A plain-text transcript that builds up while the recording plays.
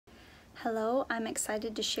Hello, I'm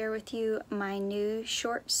excited to share with you my new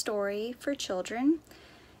short story for children.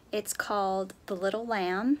 It's called The Little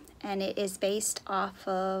Lamb, and it is based off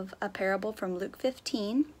of a parable from Luke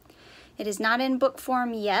 15. It is not in book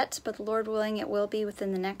form yet, but Lord willing it will be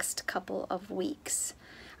within the next couple of weeks.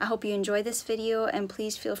 I hope you enjoy this video, and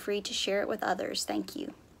please feel free to share it with others. Thank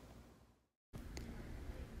you.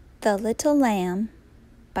 The Little Lamb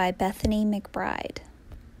by Bethany McBride.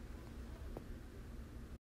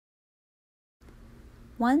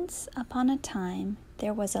 Once upon a time,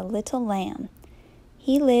 there was a little lamb.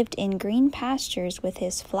 He lived in green pastures with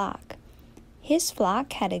his flock. His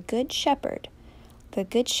flock had a good shepherd. The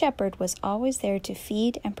good shepherd was always there to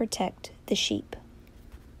feed and protect the sheep.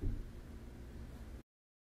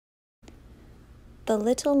 The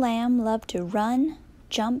little lamb loved to run,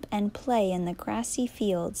 jump, and play in the grassy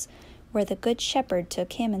fields where the good shepherd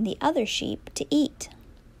took him and the other sheep to eat.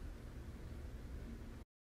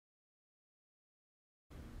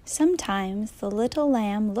 Sometimes the little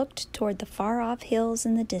lamb looked toward the far-off hills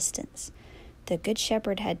in the distance. The good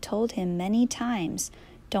shepherd had told him many times,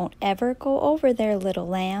 "Don't ever go over there, little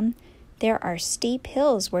lamb. There are steep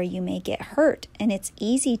hills where you may get hurt, and it's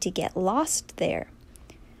easy to get lost there."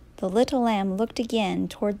 The little lamb looked again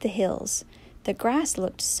toward the hills. The grass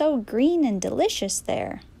looked so green and delicious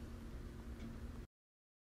there.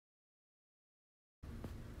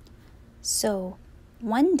 So,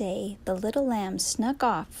 one day, the little lamb snuck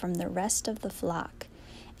off from the rest of the flock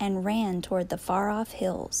and ran toward the far-off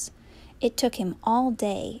hills. It took him all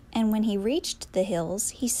day, and when he reached the hills,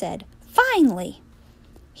 he said, "Finally!"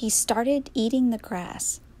 He started eating the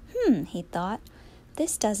grass. He thought,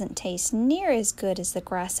 "This doesn't taste near as good as the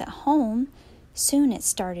grass at home." Soon it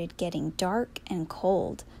started getting dark and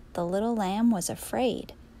cold. The little lamb was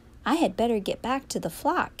afraid. "I had better get back to the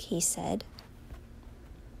flock," he said.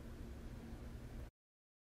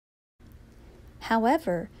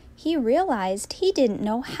 However, he realized he didn't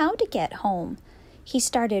know how to get home. He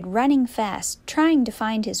started running fast, trying to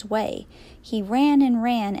find his way. He ran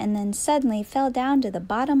and then suddenly fell down to the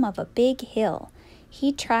bottom of a big hill.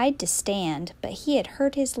 He tried to stand, but he had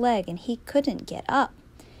hurt his leg and he couldn't get up.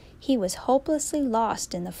 He was hopelessly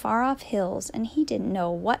lost in the far-off hills, and he didn't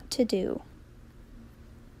know what to do.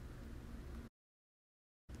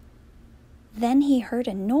 Then he heard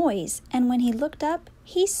a noise, and when he looked up,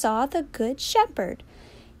 he saw the good shepherd.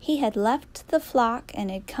 He had left the flock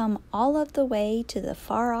and had come all of the way to the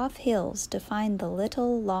far-off hills to find the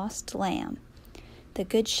little lost lamb. The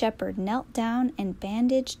good shepherd knelt down and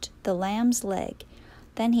bandaged the lamb's leg.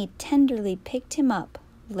 Then he tenderly picked him up,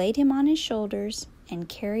 laid him on his shoulders, and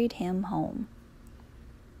carried him home.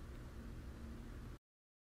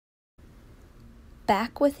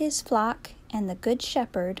 Back with his flock and the good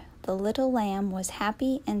shepherd, the little lamb was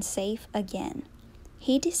happy and safe again.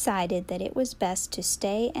 He decided that it was best to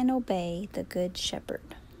stay and obey the good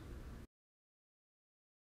shepherd.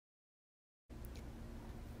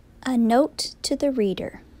 A note to the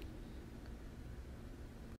reader.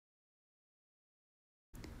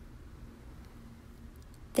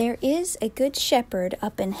 There is a good shepherd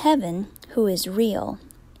up in heaven who is real.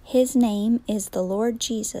 His name is the Lord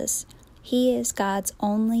Jesus. He is God's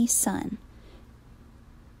only Son.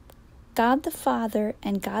 God the Father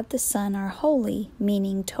and God the Son are holy,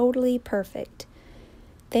 meaning totally perfect.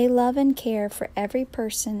 They love and care for every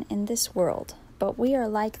person in this world, but we are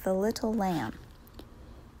like the little lamb.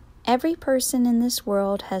 Every person in this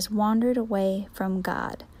world has wandered away from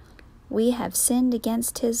God. We have sinned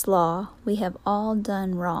against His law. We have all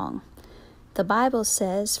done wrong. The Bible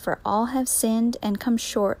says, "For all have sinned and come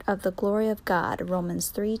short of the glory of God," Romans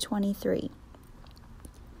 3:23.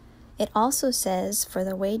 It also says, "For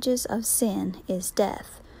the wages of sin is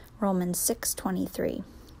death," Romans 6:23.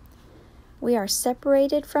 We are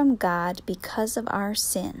separated from God because of our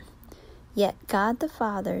sin. Yet God the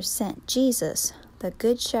Father sent Jesus, the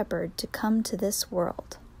Good Shepherd, to come to this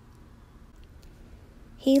world.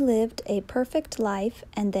 He lived a perfect life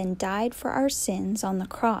and then died for our sins on the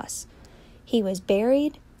cross. He was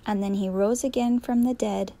buried, and then he rose again from the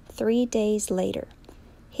dead 3 days later.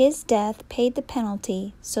 His death paid the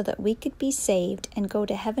penalty so that we could be saved and go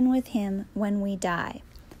to heaven with him when we die.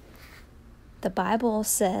 The Bible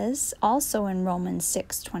says, also in Romans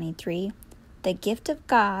 6:23, "The gift of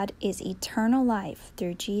God is eternal life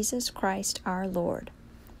through Jesus Christ our Lord."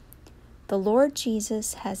 The Lord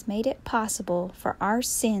Jesus has made it possible for our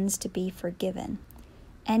sins to be forgiven.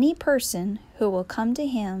 Any person who will come to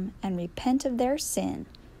him and repent of their sin,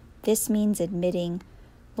 this means admitting,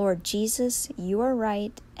 "Lord Jesus, you are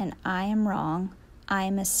right and I am wrong. I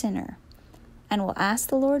am a sinner," and will ask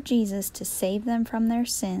the Lord Jesus to save them from their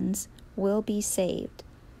sins, will be saved.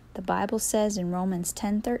 The Bible says in Romans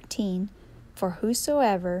 10:13, "For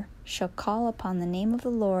whosoever shall call upon the name of the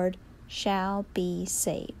Lord shall be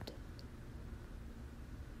saved."